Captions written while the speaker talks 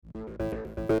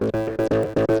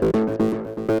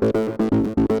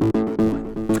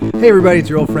Hey everybody, it's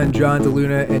your old friend John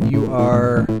DeLuna, and you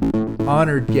are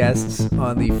honored guests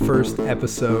on the first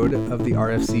episode of the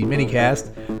RFC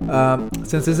minicast.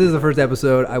 Since this is the first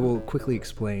episode, I will quickly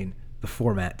explain the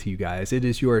format to you guys. It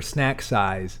is your snack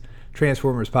size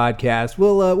Transformers podcast.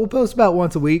 We'll post about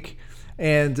once a week,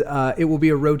 and it will be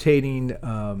a rotating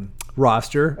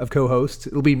roster of co-hosts.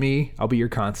 It'll be me. I'll be your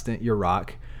constant, your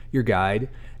rock, your guide.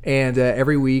 And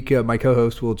every week, my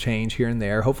co-host will change here and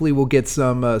there. Hopefully, we'll get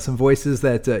some voices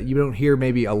that you don't hear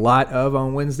maybe a lot of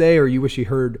on Wednesday, or you wish you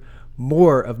heard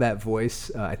more of that voice.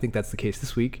 I think that's the case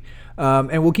this week.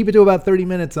 And we'll keep it to about 30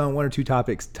 minutes on one or two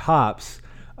topics tops.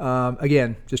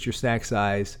 Again, just your snack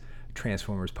size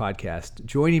Transformers podcast.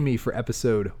 Joining me for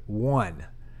episode 1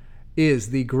 is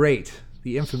the great,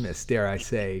 the infamous, dare I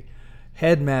say,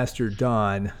 Headmaster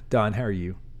Don. Don, how are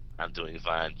you? I'm doing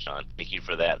fine, John. Thank you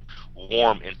for that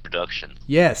warm introduction.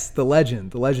 Yes, the legend.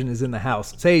 The legend is in the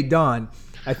house. Say, Don,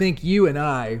 I think you and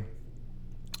I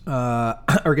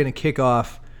are going to kick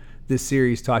off this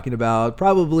series talking about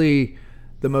probably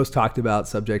the most talked about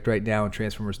subject right now in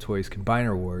Transformers Toys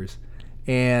Combiner Wars.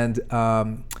 And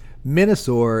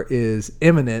Minosaur is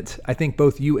imminent. I think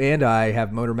both you and I have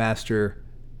Motormaster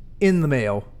in the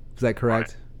mail. Is that correct?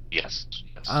 Right. Yes.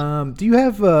 Do you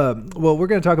have, well, we're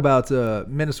going to talk about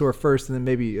Minosaur first and then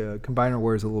maybe Combiner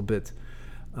Wars a little bit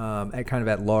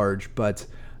at large, but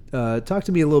talk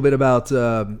to me a little bit about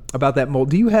that mold.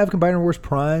 Do you have Combiner Wars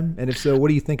Prime? And if so, what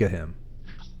do you think of him?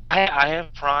 I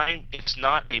have Prime. It's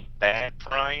not a bad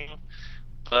Prime,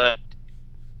 but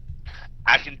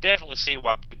I can definitely see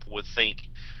why people would think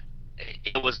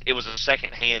it was a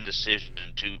second-hand decision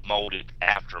to mold it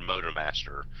after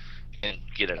Motormaster and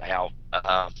get it out.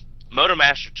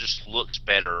 Motormaster just looks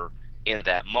better in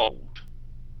that mold.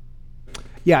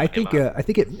 Yeah, I think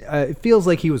it feels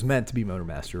like he was meant to be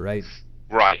Motormaster, right?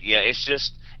 Right. Yeah,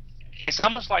 it's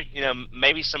almost like,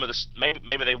 maybe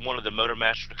maybe they wanted the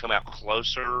Motormaster to come out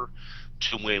closer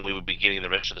to when we would be getting the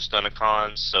rest of the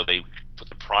Stunticons, so they put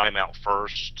the Prime out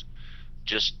first,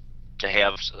 just to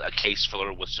have a case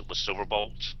filler with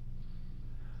Silverbolt.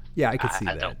 Yeah, I could see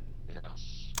that.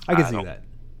 I can see that.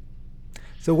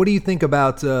 So, what do you think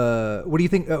about what do you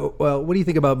think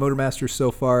about Motormaster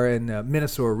so far, and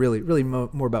Minosaur? Really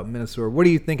more about Minosaur. What are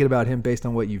you thinking about him based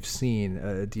on what you've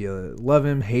seen? Do you love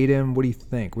him, hate him? What do you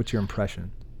think? What's your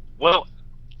impression? Well,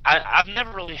 I've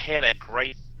never really had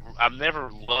I've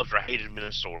never loved or hated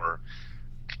Minosaur.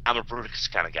 I'm a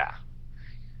Bruticus kind of guy.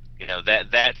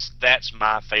 That's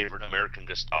my favorite American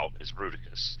Gestalt is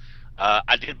Bruticus.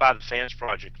 I did buy the Fans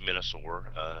Project Minosaur,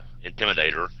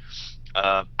 Intimidator.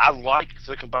 I like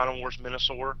the Combiner Wars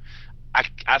Minosaur.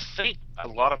 I think a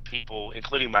lot of people,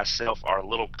 including myself, are a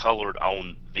little colored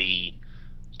on the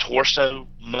torso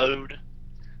mode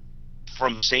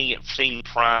from seeing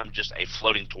Prime just a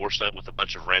floating torso with a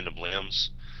bunch of random limbs.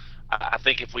 I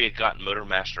think if we had gotten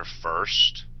Motormaster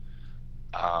first,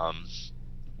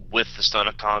 with the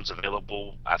Stunticons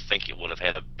available, I think it would have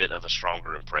had a bit of a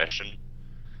stronger impression.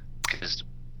 Because,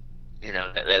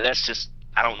 that's just,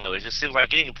 I don't know. It just seems like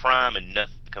getting Prime and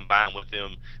nothing combined with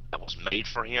him that was made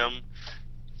for him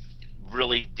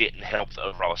really didn't help the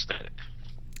overall aesthetic.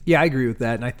 Yeah, I agree with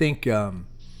that. And I think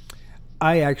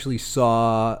I actually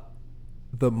saw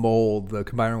the mold, the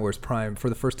Combiner Wars Prime, for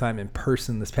the first time in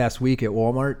person this past week at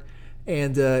Walmart.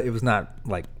 And it was not,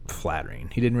 flattering.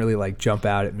 He didn't really, jump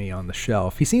out at me on the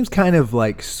shelf. He seems kind of,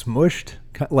 smushed,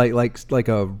 like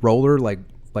a roller,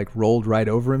 rolled right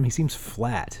over him. He seems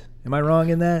flat. Am I wrong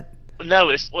in that? No,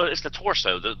 it's the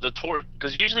torso.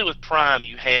 Because usually with Prime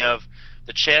you have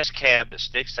the chest cab that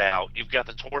sticks out. You've got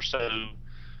the torso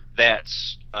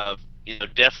that's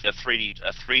definitely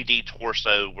a 3D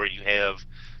torso where you have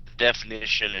the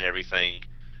definition and everything.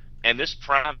 And this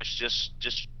Prime is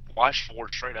just washed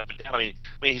forward straight up and down. I mean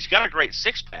he's got a great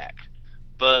six pack,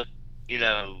 but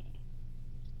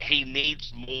he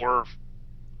needs more.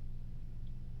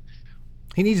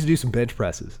 He needs to do some bench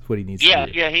presses. Is what he needs to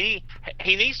do. Yeah. He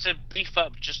needs to beef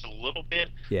up just a little bit.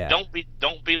 Yeah. Don't be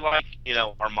like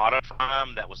Armada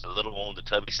Prime that was a little on the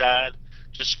tubby side.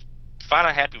 Just find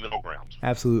a happy middle ground.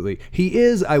 Absolutely. He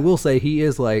is. I will say he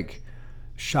is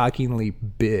shockingly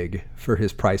big for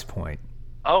his price point.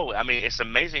 Oh, I mean it's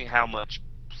amazing how much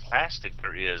plastic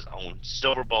there is on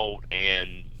Silverbolt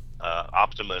and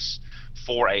Optimus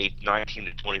for a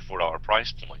 $19 to $24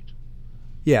 price point.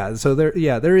 Yeah, so there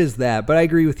is that, but I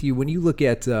agree with you when you look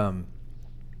at when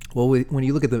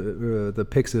you look at the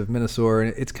pics of Minosaur,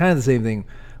 and it's kind of the same thing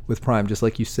with Prime, just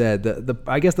like you said.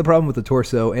 I guess the problem with the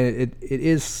torso, and it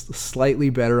is slightly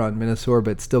better on Minosaur,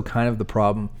 but still kind of the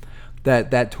problem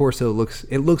that torso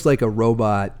looks like a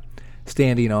robot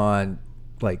standing on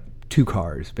two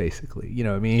cars, basically. You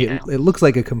know, I mean, Yeah. it looks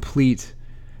like a complete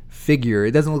figure.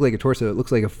 It doesn't look like a torso. It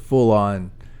looks like a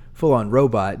full-on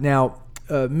robot. Now,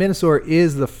 Minosaur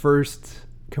is the first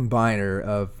combiner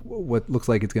of what looks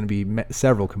like it's going to be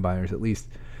several combiners at least,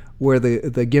 where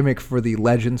the gimmick for the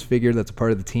Legends figure that's a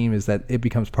part of the team is that it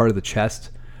becomes part of the chest.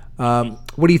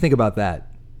 What do you think about that?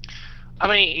 I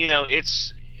mean, you know,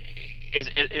 it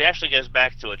actually goes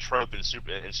back to a trope in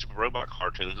Super Robot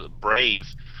cartoons. Brave,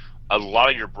 a lot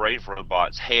of your Brave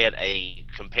robots had a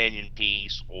companion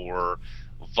piece or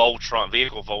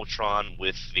vehicle Voltron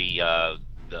with the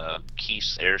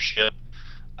Keith's airship,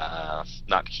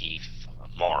 not Keith,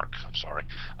 Mark. I'm sorry.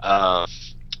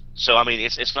 So I mean,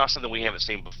 it's not something we haven't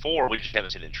seen before. We just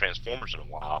haven't seen it in Transformers in a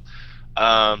while.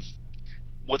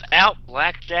 Without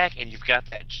Blackjack, and you've got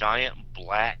that giant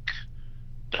black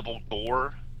double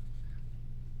door.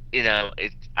 You know,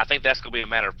 I think that's going to be a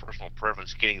matter of personal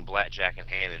preference, getting Blackjack in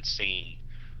hand and seeing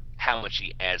how much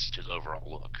he adds to the overall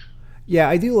look. Yeah,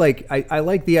 I do like I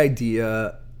like the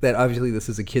idea that obviously this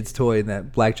is a kid's toy and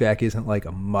that Blackjack isn't like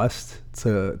a must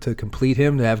to complete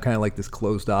him, to have kind of like this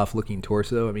closed off looking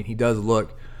torso. I mean, he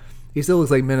still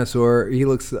looks like Minosaur. He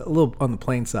looks a little on the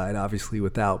plain side, obviously,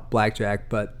 without Blackjack,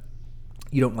 but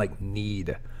you don't like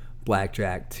need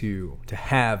Blackjack to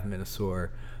have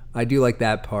Minosaur. I do like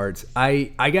that part.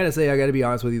 I gotta be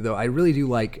honest with you though. I really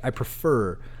do I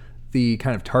prefer the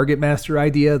kind of Target Master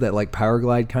idea that like Power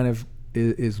Glide kind of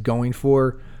is going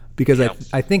for, because Yeah.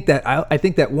 I think that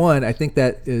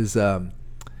is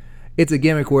it's a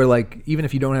gimmick where like even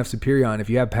if you don't have Superion, if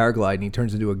you have Power Glide and he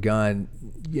turns into a gun,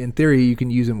 in theory you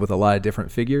can use him with a lot of different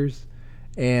figures.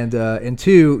 And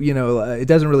two, you know, it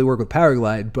doesn't really work with Power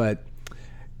Glide, but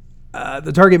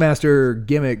the Target Master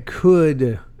gimmick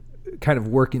could kind of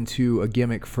work into a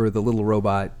gimmick for the little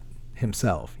robot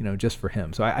himself, you know, just for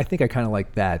him. So I think I kind of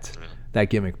like that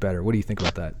gimmick better. What do you think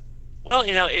about that? Well,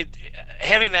 you know,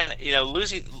 having that, you know,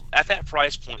 losing at that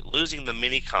price point, losing the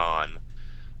Minicon,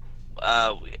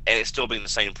 and it still being the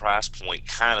same price point,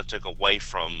 kind of took away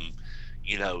from,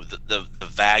 you know, the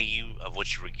value of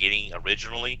what you were getting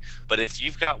originally. But if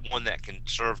you've got one that can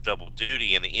serve double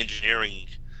duty, and the engineering,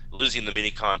 losing the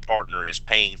Minicon partner is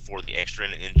paying for the extra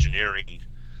engineering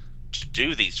to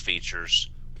do these features,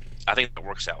 I think that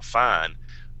works out fine.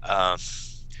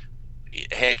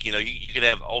 Heck, you know, you could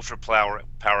have Ultra Power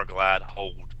Glide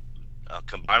hold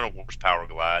Combiner Wars Power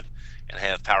Glide, and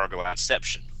have Power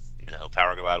Glideception. You know,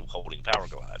 Power Glide holding Power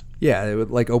Glide. Yeah, it would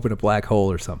like open a black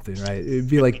hole or something, right? It'd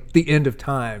be like the end of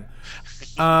time.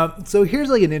 So here's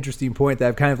like an interesting point that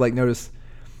I've kind of like noticed.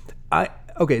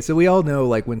 So we all know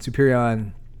like when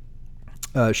Superion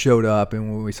showed up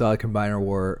and when we saw the Combiner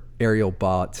War aerial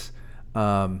bots,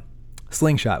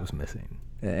 Slingshot was missing,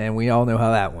 and we all know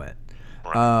how that went.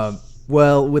 Right.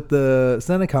 Well, with the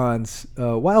Senecons,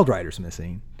 Wild Rider's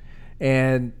missing,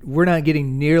 and we're not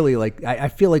getting nearly like I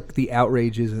feel like the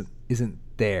outrage isn't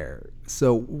there.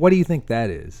 So what do you think that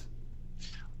is?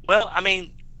 Well, I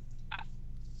mean,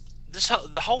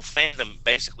 the whole fandom,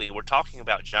 basically, we're talking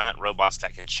about giant robots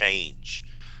that can change.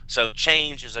 So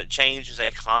change is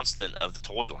a constant of the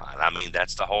toy line. I mean,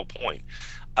 that's the whole point.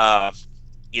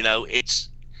 You know,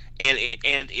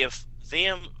 and if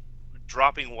them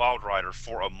dropping Wild Rider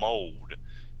for a mold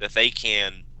that they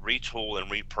can retool and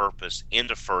repurpose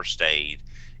into First Aid,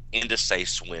 into say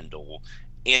Swindle,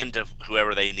 into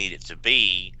whoever they need it to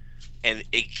be, and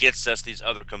it gets us these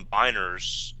other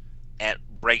combiners at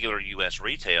regular U.S.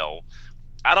 retail,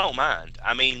 I don't mind.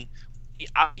 I mean,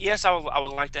 yes, I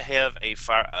would like to have a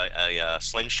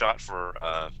Slingshot for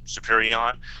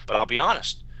Superion, but I'll be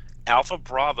honest, Alpha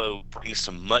Bravo brings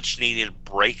some much needed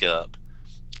breakup.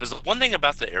 Because the one thing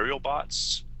about the aerial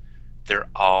bots, they're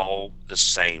all the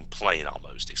same plane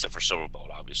almost, except for Silverbolt,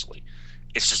 obviously.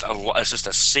 It's just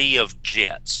a sea of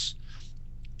jets,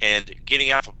 and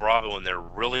getting Alpha Bravo in there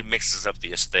really mixes up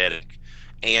the aesthetic.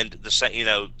 And the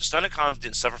Stunticons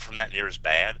didn't suffer from that near as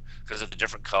bad because of the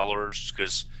different colors.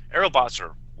 Because aerial bots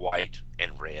are white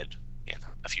and red and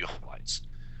a few highlights,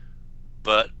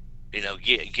 but you know,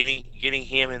 getting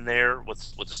him in there with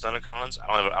the Stunticons,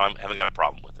 I haven't got a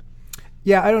problem with it.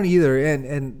 Yeah, I don't either.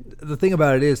 And the thing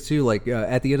about it is too, like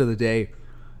at the end of the day,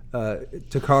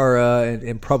 Takara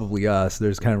and probably us,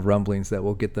 there's kind of rumblings that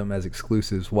we'll get them as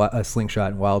exclusives.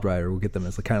 Slingshot and Wild Rider, we'll get them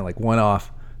as kind of like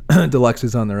one-off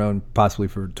deluxes on their own, possibly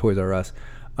for Toys R Us.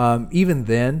 Even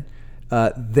then,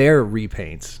 they're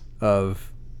repaints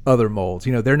of other molds.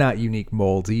 You know, they're not unique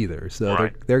molds either, so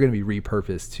Right. they're going to be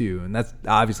repurposed too. And that's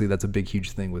a big,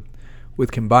 huge thing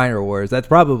with Combiner Wars. That's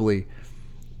probably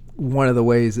one of the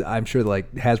ways I'm sure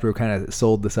like Hasbro kind of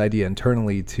sold this idea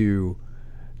internally to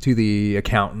to the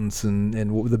accountants and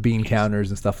the bean counters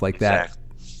and stuff like that. Exactly.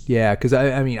 Yeah, because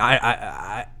I mean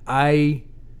I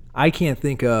can't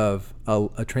think of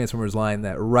a Transformers line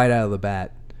that right out of the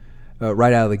bat,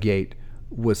 right out of the gate,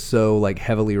 was so like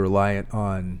heavily reliant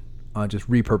on just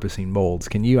repurposing molds.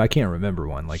 Can you? I can't remember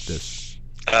one like this.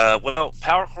 Well,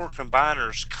 Power Core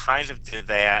Combiners kind of did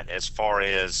that as far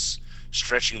as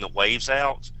stretching the waves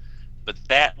out, but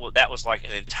that was like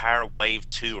an entire wave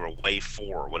 2 or wave 4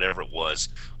 or whatever it was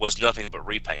nothing but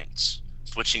repaints,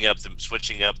 switching up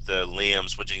the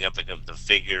limbs, switching up the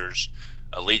figures,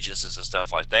 allegiances and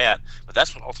stuff like that. But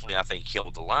that's what ultimately I think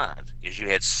killed the line, is you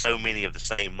had so many of the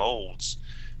same molds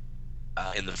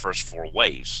in the first 4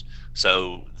 waves.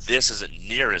 So this isn't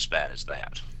near as bad as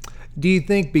that. Do you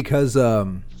think because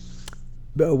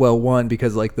well, one,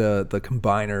 because like the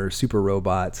combiner super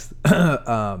robots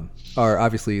are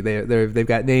obviously they've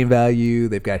got name value,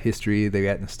 they've got history, they've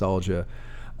got nostalgia.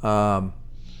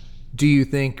 Do you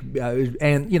think,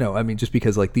 and you know, I mean, just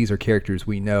because like these are characters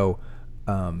we know,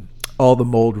 all the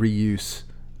mold reuse,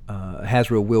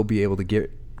 Hasbro will be able to get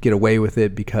away with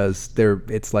it because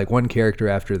it's like one character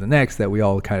after the next that we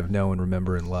all kind of know and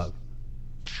remember and love.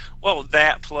 Well,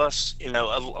 that plus, you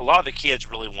know, a lot of the kids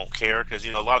really won't care because,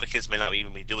 you know, a lot of the kids may not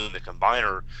even be doing the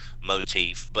combiner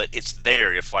motif, but it's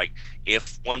there. If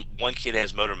one kid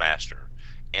has Motormaster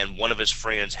and one of his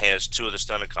friends has 2 of the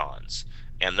Stunticons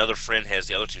and another friend has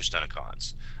the other 2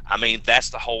 Stunticons, I mean, that's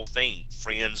the whole thing.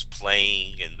 Friends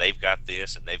playing, and they've got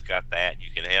this and they've got that. You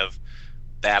can have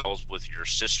battles with your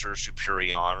sister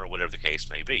Superion or whatever the case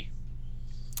may be.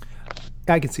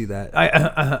 I can see that.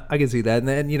 I can see that. And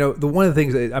then, you know, one of the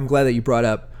things that I'm glad that you brought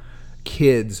up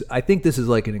kids. I think this is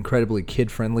like an incredibly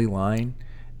kid-friendly line,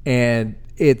 and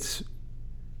it's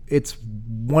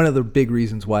one of the big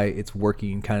reasons why it's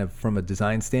working kind of from a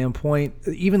design standpoint.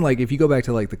 Even like if you go back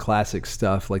to like the classic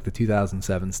stuff, like the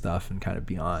 2007 stuff and kind of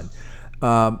beyond,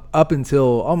 up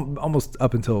until almost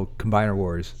up until Combiner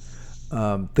Wars,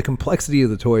 the complexity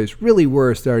of the toys really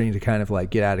were starting to kind of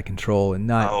like get out of control and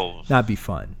not be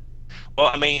fun. Well,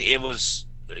 I mean, it was,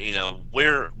 you know,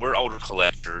 we're older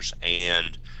collectors,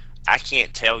 and I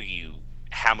can't tell you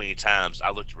how many times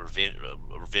I looked at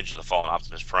Revenge of the Fallen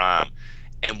Optimus Prime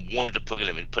and wanted to put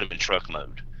him in truck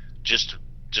mode, just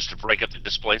to break up the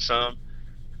display some,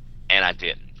 and I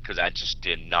didn't, because I just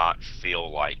did not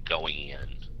feel like going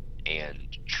in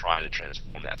and trying to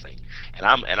transform that thing. And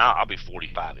I'll be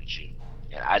 45 in June,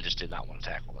 and I just did not want to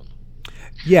tackle him.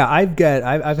 Yeah,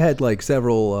 I've had like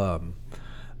several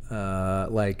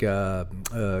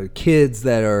kids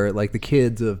that are like the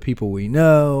kids of people we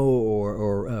know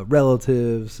or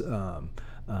relatives,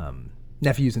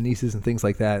 nephews and nieces and things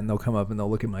like that, and they'll come up and they'll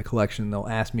look at my collection and they'll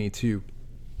ask me if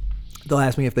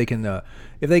they can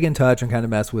touch and kind of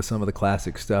mess with some of the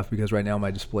classic stuff, because right now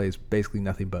my display is basically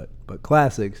nothing but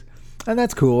classics, and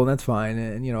that's cool and that's fine,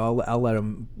 and you know I'll let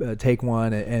them take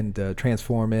one and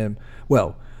transform him.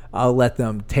 Well, I'll let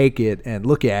them take it and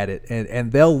look at it, and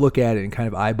they'll look at it and kind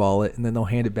of eyeball it, and then they'll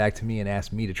hand it back to me and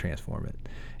ask me to transform it.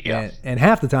 Yeah. And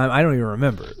half the time I don't even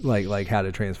remember like how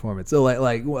to transform it. So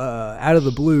like out of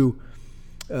the blue,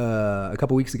 a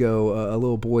couple weeks ago, a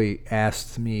little boy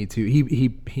asked me to.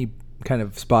 He kind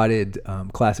of spotted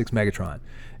Classics Megatron,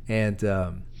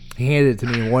 and he handed it to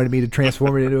me and wanted me to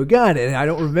transform it into a gun. And I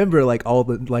don't remember like all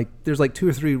the There's like 2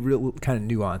 or 3 real kind of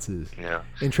nuances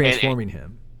in transforming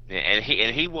him. And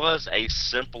he was a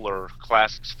simpler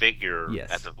Classics figure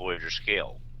Yes. at the Voyager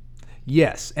scale.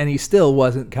 Yes, and he still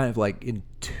wasn't kind of like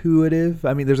intuitive.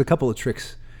 I mean, there's a couple of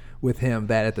tricks with him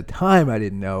that at the time I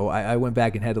didn't know. I went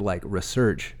back and had to like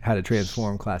research how to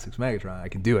transform Classics Megatron. I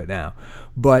can do it now,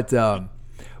 but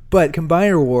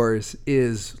Combiner Wars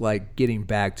is like getting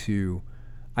back to.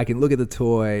 I can look at the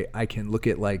toy. I can look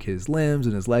at like his limbs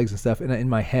and his legs and stuff, and in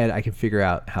my head I can figure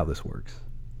out how this works.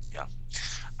 Yeah.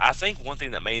 I think one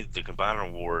thing that made the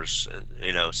Combiner Wars,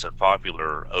 so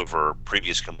popular over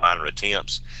previous Combiner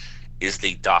attempts is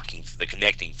the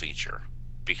connecting feature,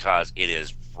 because it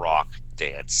is rock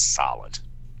dead solid.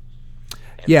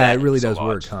 And yeah, it really does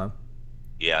work, huh?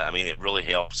 Yeah, I mean, it really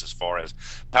helps as far as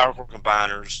Power Core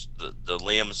Combiners. The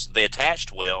limbs, they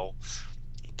attached well,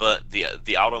 but the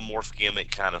automorph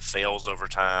gimmick kind of fails over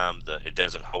time. It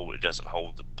doesn't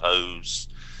hold the pose.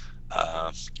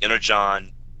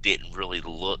 Energon didn't really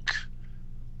look.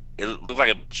 It looked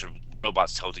like a bunch of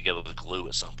robots held together with glue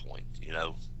at some point, you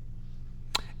know.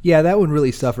 Yeah, that one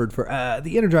really suffered for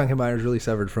the Energon Combiners. Really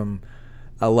suffered from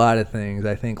a lot of things.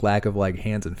 I think lack of like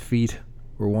hands and feet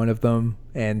were one of them,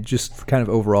 and just kind of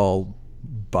overall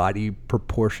body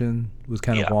proportion was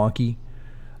kind of wonky.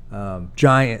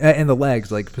 Giant, and the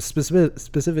legs, like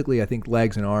specifically, I think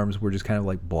legs and arms were just kind of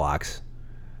like blocks.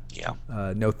 Yeah.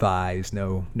 No thighs,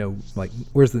 no like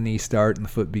where's the knee start and the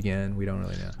foot begin? We don't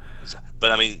really know.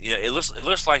 But I mean, it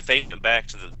looks like they went back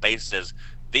to the basis.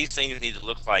 These things need to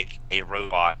look like a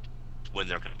robot when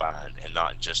they're combined, and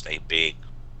not just a big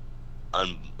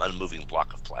unmoving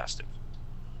block of plastic.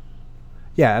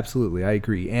 Yeah, absolutely, I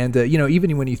agree. And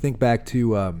even when you think back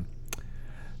to Fall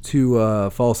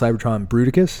of Cybertron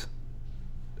Bruticus,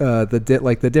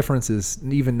 the difference is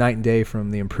even night and day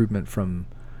from the improvement from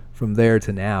there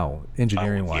to now,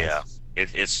 engineering Oh wise. yeah,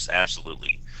 it's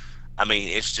absolutely. I mean,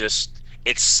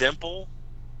 it's simple,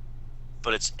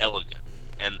 but it's elegant,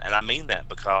 and I mean that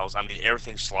because I mean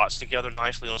everything slots together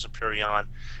nicely on Superion,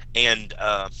 and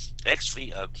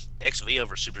XV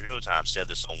over Superhero Time said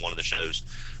this on one of the shows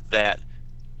that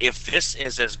if this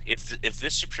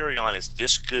Superion is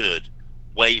this good,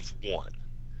 Wave One,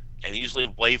 and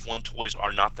usually Wave One toys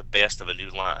are not the best of a new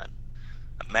line.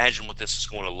 Imagine what this is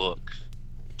going to look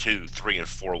 2, 3, and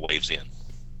 4 waves in.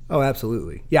 Oh,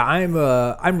 absolutely. Yeah,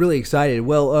 I'm really excited.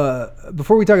 Well,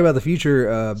 before we talk about the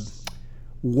future,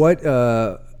 what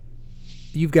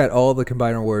you've got all the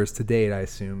Combiner Wars to date, I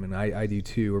assume, and I do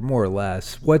too, or more or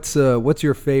less. What's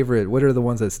your favorite? What are the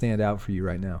ones that stand out for you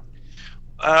right now?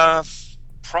 Uh,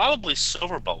 Probably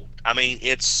Silverbolt. I mean,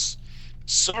 it's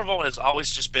Silverbolt has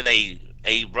always just been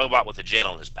a robot with a jet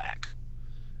on his back,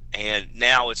 and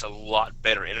now it's a lot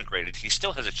better integrated. He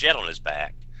still has a jet on his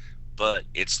back, but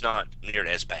it's not near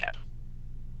as bad.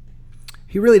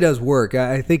 He really does work.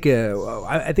 I think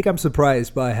I think I'm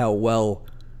surprised by how well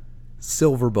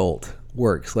Silverbolt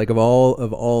works. Like of all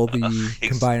the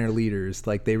Combiner leaders,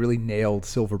 like they really nailed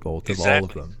Silverbolt of all of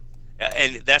Exactly. them.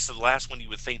 And that's the last one you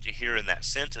would think to hear in that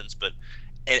sentence. But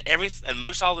and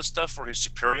most all the stuff for his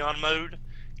Superion mode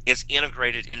is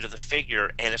integrated into the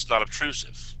figure, and it's not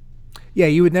obtrusive. Yeah,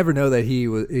 you would never know that he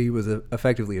was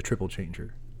effectively a triple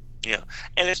changer. Yeah,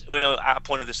 and I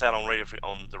pointed this out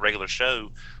on the regular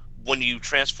show. When you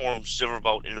transform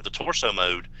Silverbolt into the torso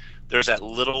mode, there's that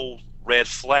little red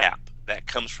flap that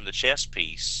comes from the chest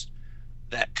piece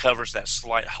that covers that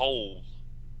slight hole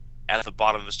at the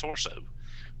bottom of his torso.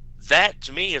 That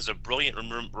to me is a brilliant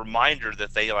reminder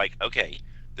that they like, okay,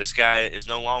 this guy is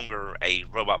no longer a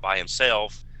robot by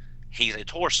himself. He's a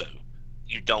torso.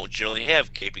 You don't generally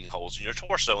have gaping holes in your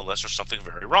torso unless there's something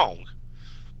very wrong.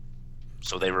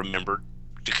 So they remembered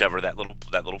to cover that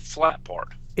little flat part.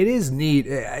 It is neat,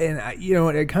 and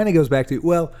it kind of goes back to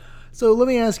well. So let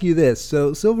me ask you this: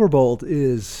 so Silverbolt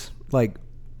is like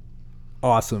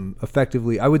awesome,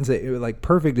 effectively. I wouldn't say like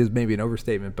perfect is maybe an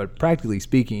overstatement, but practically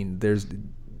speaking, there's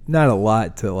not a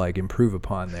lot to like improve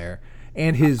upon there.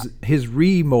 And his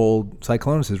remold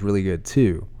Cyclonus is really good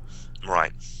too.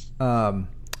 Right.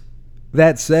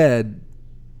 That said,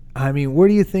 I mean, where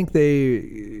do you think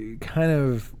they kind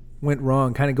of went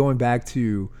wrong? Kind of going back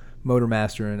to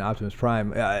Motormaster and Optimus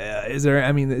Prime. Is there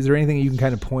anything you can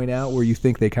kind of point out where you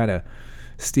think they kind of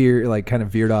kind of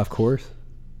veered off course?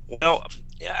 Well,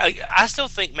 I still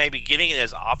think maybe getting it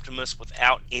as Optimus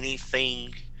without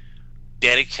anything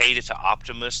dedicated to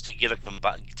Optimus to get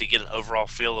an overall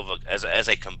feel of as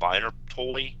a combiner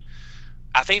toy.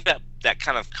 I think that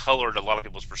kind of colored a lot of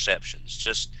people's perceptions.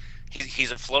 Just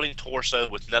he's a floating torso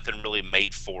with nothing really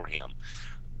made for him.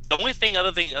 The only thing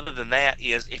other than that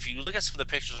is if you look at some of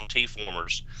the pictures on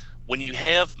T-Formers, when you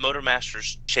have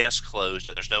Motormaster's chest closed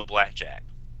and there's no blackjack,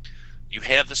 you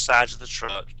have the sides of the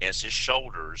truck as his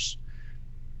shoulders,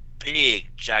 big,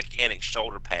 gigantic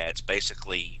shoulder pads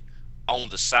basically on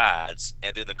the sides,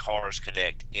 and then the cars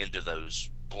connect into those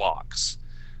blocks.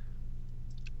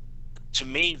 To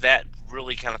me, that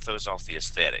really kind of throws off the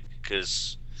aesthetic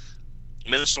because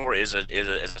Minosaur is a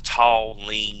tall,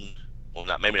 lean. Well,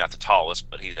 maybe not the tallest,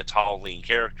 but he's a tall, lean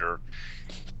character,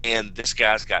 and this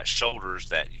guy's got shoulders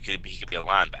that he could be a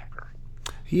linebacker.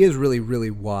 He is really, really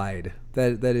wide.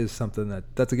 That is something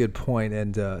that's a good point.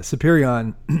 And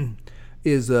Superion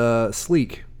is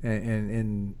sleek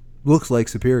and looks like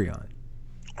Superion.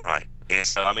 Right. And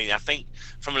so, I mean, I think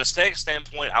from an aesthetic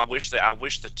standpoint, I wish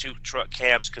the two truck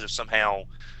cabs could have somehow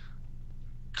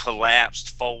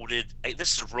collapsed, folded.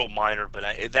 This is real minor, but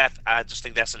I just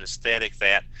think that's an aesthetic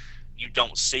that you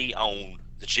don't see on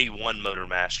the G1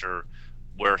 Motormaster,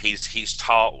 where he's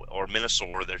tall, or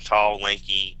Minosaur. They're tall,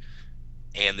 lanky,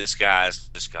 and this guy's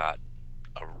just got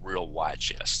a real wide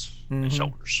chest and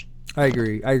shoulders. I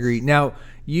agree. Now,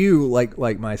 you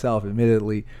like myself,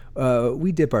 admittedly,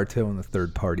 we dip our toe in the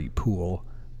third party pool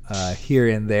here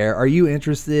and there. Are you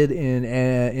interested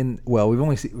in? Well, we've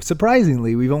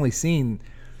only seen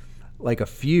like a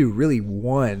few, really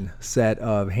one set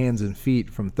of hands and feet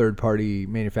from third party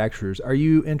manufacturers. Are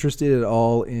you interested at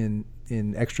all in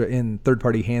in third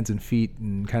party hands and feet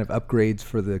and kind of upgrades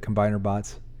for the combiner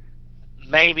bots?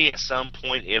 Maybe at some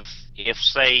point, if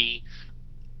say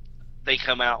they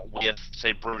come out with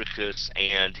say Bruticus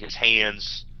and his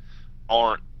hands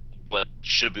aren't what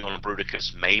should be on a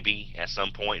Bruticus, maybe at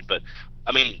some point. But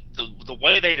I mean, the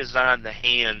way they design the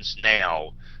hands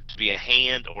now to be a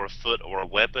hand or a foot or a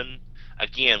weapon,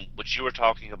 again, what you were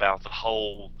talking about, the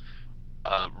whole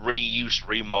reuse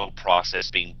remold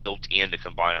process being built into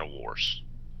Combiner Wars.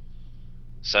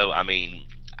 So I mean,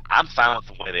 I'm fine with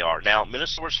the way they are now.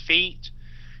 Minosaur's feet,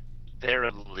 they're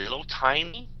a little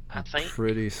tiny. I think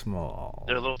Pretty small.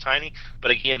 they're a little tiny,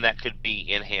 but again, that could be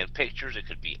in-hand pictures. It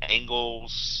could be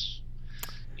angles.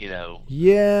 You know.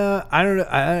 Yeah, I don't know.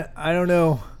 I don't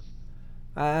know.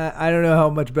 I don't know how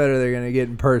much better they're gonna get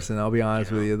in person. I'll be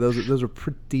honest with you. Those are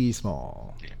pretty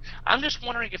small. Yeah. I'm just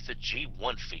wondering if the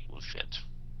G1 feet will fit.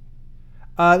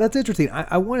 That's interesting.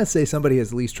 I want to say somebody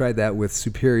has at least tried that with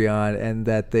Superion, and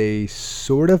that they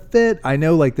sort of fit. I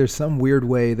know, like, there's some weird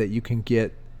way that you can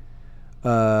get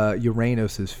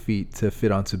Uranos's feet to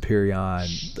fit on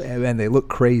Superion, and they look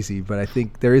crazy. But I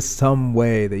think there is some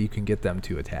way that you can get them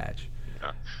to attach.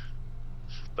 Yeah.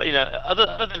 But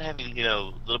other than having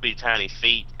little bitty tiny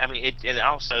feet, I mean, and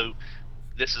also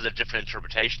this is a different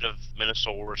interpretation of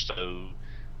Minosaur, so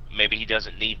maybe he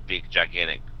doesn't need big,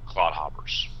 gigantic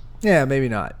clodhoppers. Yeah, maybe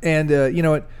not. And you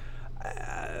know what?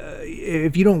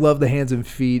 If you don't love the hands and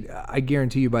feet, I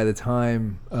guarantee you by the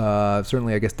time,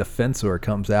 certainly I guess Defensor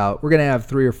comes out, we're going to have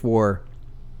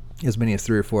as many as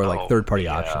three or four like third-party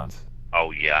options.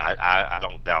 Oh yeah, I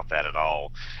don't doubt that at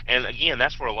all. And again,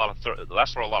 that's where a lot of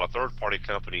third-party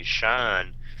companies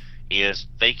shine, is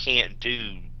they can't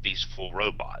do these full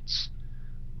robots,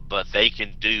 but they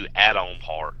can do add-on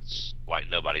parts like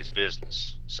nobody's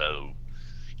business. So,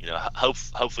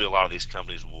 hopefully a lot of these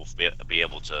companies will be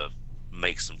able to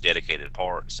make some dedicated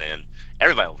parts, and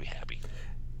everybody will be happy.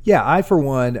 Yeah, I for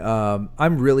one,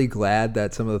 I'm really glad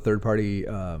that some of the third-party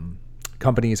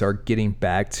companies are getting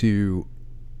back to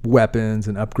weapons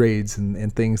and upgrades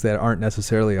and things that aren't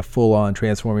necessarily a full-on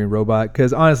transforming robot.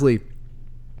 Because honestly,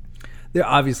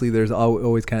 there's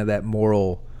always kind of that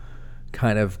moral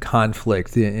kind of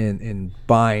conflict in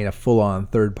buying a full-on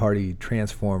third-party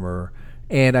transformer.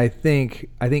 And I think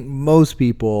most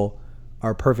people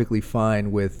are perfectly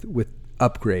fine with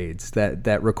upgrades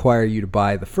that require you to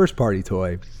buy the first-party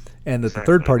toy, and that the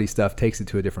third-party stuff takes it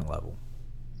to a different level.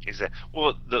 Exactly.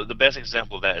 Well, the best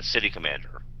example of that is City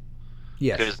Commander.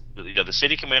 Yes. Because the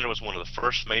City Commander was one of the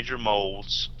first major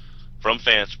molds from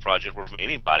Fans Project, or from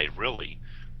anybody really,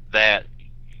 that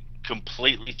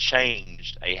completely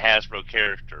changed a Hasbro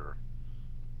character,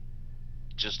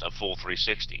 just a full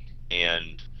 360.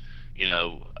 And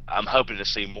I'm hoping to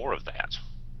see more of that.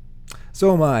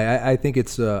 So am I. I think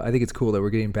it's cool that we're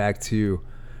getting back to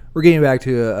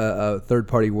a third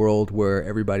party world where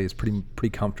everybody is pretty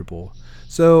comfortable.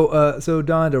 So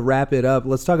Don, to wrap it up,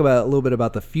 let's talk about a little bit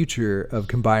about the future of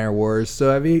Combiner Wars.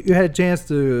 So have you had a chance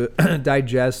to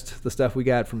digest the stuff we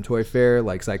got from Toy Fair,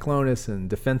 like Cyclonus and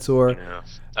Defensor?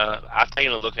 Yeah. I've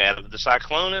taken a look at it. The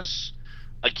Cyclonus,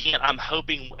 again, I'm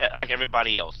hoping, like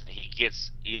everybody else, he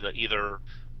gets either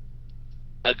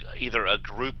a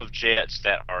group of jets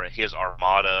that are his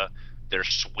armada, their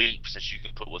sweeps that you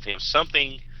can put with him.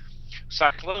 Something.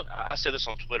 I said this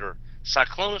on Twitter.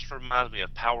 Cyclonus reminds me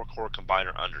of Power Core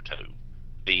Combiner Undertow,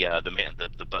 the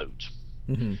boat.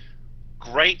 Mm-hmm.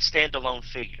 Great standalone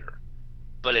figure,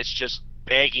 but it's just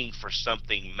begging for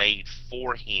something made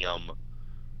for him.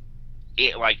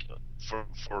 For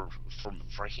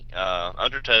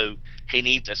Undertow, he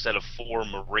needs a set of 4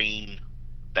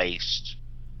 marine-based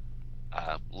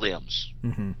limbs,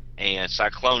 mm-hmm. and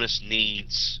Cyclonus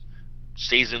needs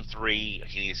Season 3.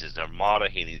 He needs his armada.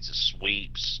 He needs his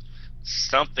sweeps.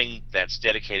 Something that's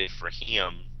dedicated for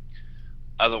him.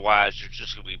 Otherwise, you're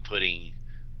just going to be putting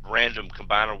random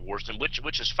Combiner Wars in,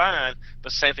 which is fine.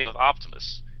 But same thing with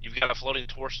Optimus. You've got a floating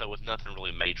torso with nothing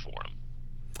really made for him.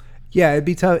 Yeah, it'd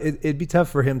be tough. It'd be tough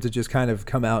for him to just kind of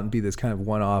come out and be this kind of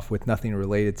one-off with nothing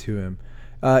related to him.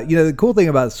 The cool thing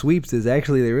about sweeps is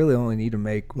actually they really only need to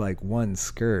make like one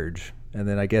Scourge, and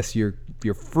then I guess you're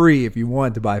free if you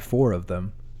want to buy 4 of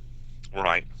them.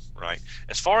 Right.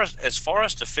 As far as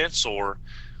Defensor,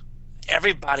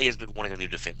 everybody has been wanting a new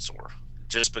Defensor,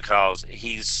 just because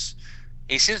he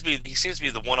seems to be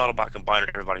the one Autobot combiner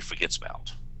everybody forgets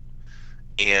about,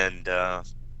 and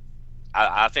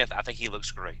I think he looks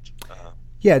great.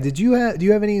 Yeah. Do you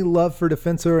have any love for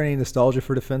Defensor or any nostalgia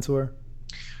for Defensor?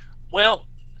 Well,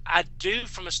 I do,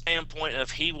 from a standpoint of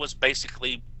he was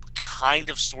basically kind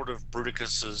of sort of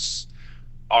Bruticus's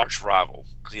arch rival.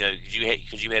 You know,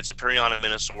 because you had Superion and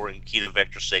Minosaur and Keto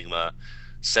Vector Sigma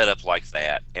set up like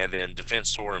that, and then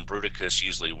Defensor and Bruticus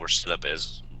usually were set up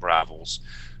as rivals.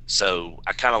 So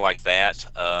I kind of like that.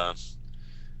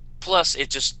 Plus,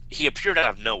 he appeared out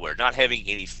of nowhere, not having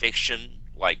any fiction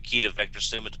like Keto Vector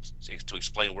Sigma to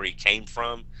explain where he came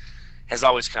from has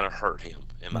always kind of hurt him,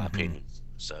 in my opinion.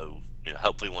 So, you know,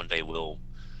 hopefully one day we'll,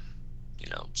 you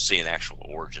know, see an actual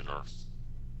origin or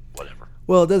whatever.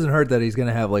 Well, it doesn't hurt that he's going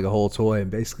to have like a whole toy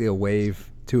and basically a wave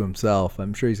to himself.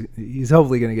 I'm sure he's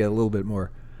hopefully going to get a little bit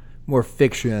more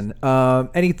fiction.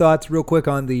 Any thoughts, real quick,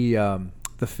 on the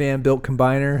fan built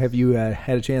combiner? Have you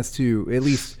had a chance to at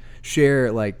least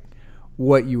share like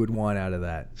what you would want out of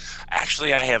that?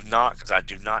 Actually, I have not, because I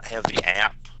do not have the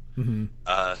app.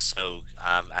 So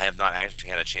I have not actually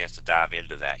had a chance to dive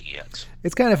into that yet.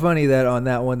 It's kind of funny that on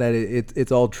that one that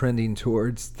it's all trending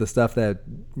towards the stuff that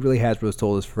really Hasbro's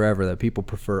told us forever, that people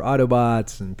prefer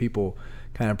Autobots and people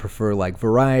kind of prefer like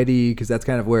variety, because that's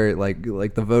kind of where like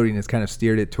the voting has kind of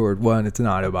steered it toward. One, it's an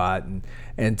Autobot,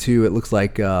 and two, it looks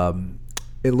like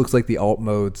the alt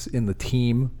modes in the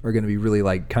team are going to be really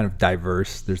like kind of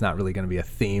diverse. There's not really going to be a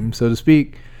theme, so to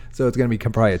speak. So it's going to be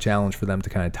probably a challenge for them to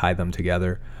kind of tie them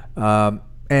together.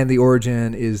 And the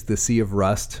origin is the Sea of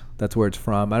Rust. That's where it's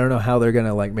from. I don't know how they're going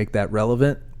to like make that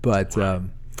relevant, but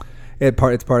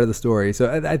it's part of the story.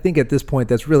 So I think at this point,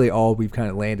 that's really all we've kind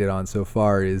of landed on so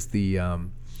far is the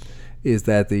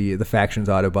factions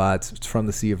Autobots. It's from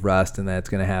the Sea of Rust, and that's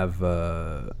going to have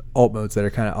alt modes that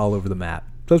are kind of all over the map.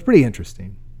 So it's pretty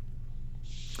interesting.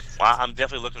 Well, I'm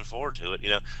definitely looking forward to it. You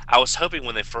know, I was hoping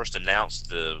when they first announced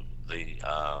the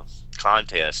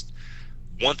contest,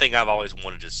 one thing I've always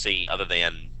wanted to see, other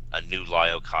than a new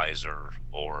Lio Kaiser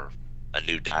or a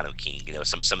new Dino King, you know,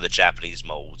 some of the Japanese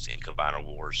molds in Combiner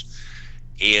Wars,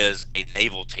 is a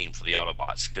naval team for the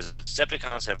Autobots, because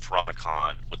Decepticons have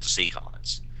Piranacon with the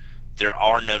Seacons. There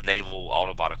are no naval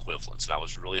Autobot equivalents, and I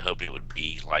was really hoping it would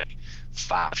be like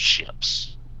 5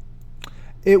 ships.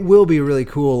 It will be really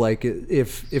cool, like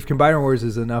if Combiner Wars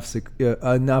is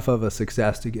enough of a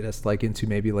success to get us like into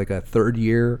maybe like a 3rd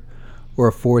year or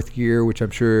a 4th year, which I'm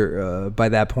sure by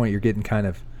that point you're getting kind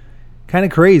of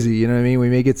crazy. You know what I mean? We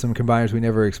may get some combiners we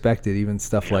never expected, even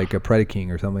stuff like a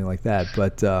Predaking or something like that.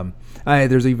 But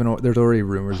there's already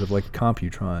rumors of like a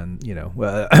Computron. You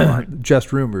know,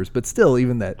 just rumors, but still,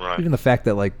 even the fact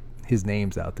that like his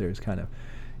name's out there is kind of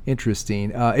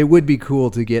interesting. It would be cool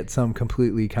to get some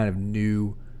completely kind of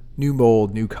new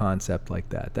mold, new concept like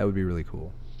that. That would be really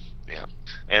cool. Yeah,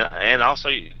 and also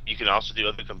you can also do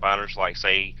other combiners, like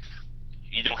say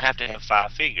you don't have to have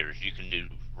 5 figures. You can do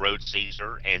Road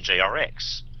Caesar and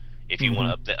JRX if you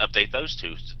want to update those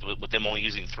two. With them only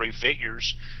using 3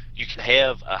 figures, you can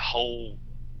have a whole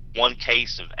one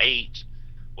case of 8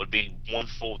 would be one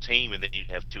full team, and then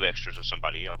you'd have 2 extras of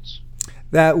somebody else.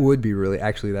 That would be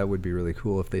really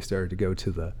cool if they started to go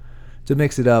to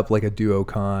mix it up, like a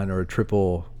duocon or a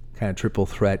triple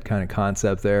threat kind of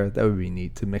concept there. That would be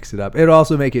neat to mix it up. It would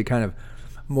also make it kind of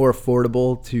more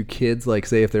affordable to kids, like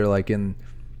say if they're like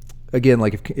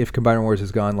if Combiner Wars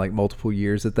has gone like multiple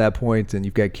years at that point, and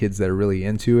you've got kids that are really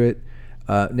into it,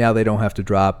 now they don't have to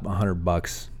drop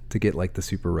 $100 to get like the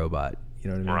super robot. You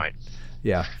know what I mean? Right.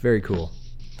 Yeah, very cool.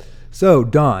 So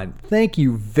Don, thank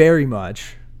you very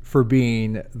much for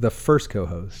being the first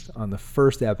co-host on the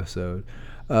first episode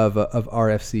of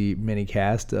RFC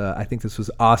Minicast. I think this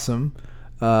was awesome.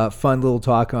 Fun little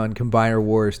talk on Combiner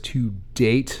Wars to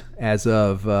date as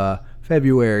of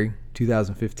February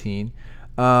 2015.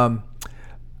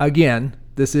 Again,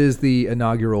 this is the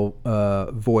inaugural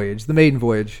voyage, the maiden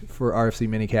voyage for RFC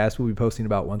Minicast. We'll be posting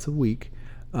about once a week.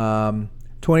 20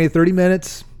 to 30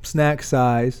 minutes, snack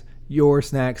size, your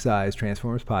snack size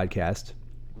Transformers podcast.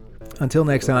 Until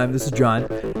next time, this is John,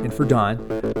 and for Don,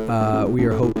 we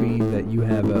are hoping that you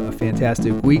have a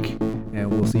fantastic week,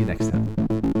 and we'll see you next time.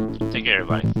 Take care,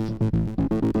 everybody.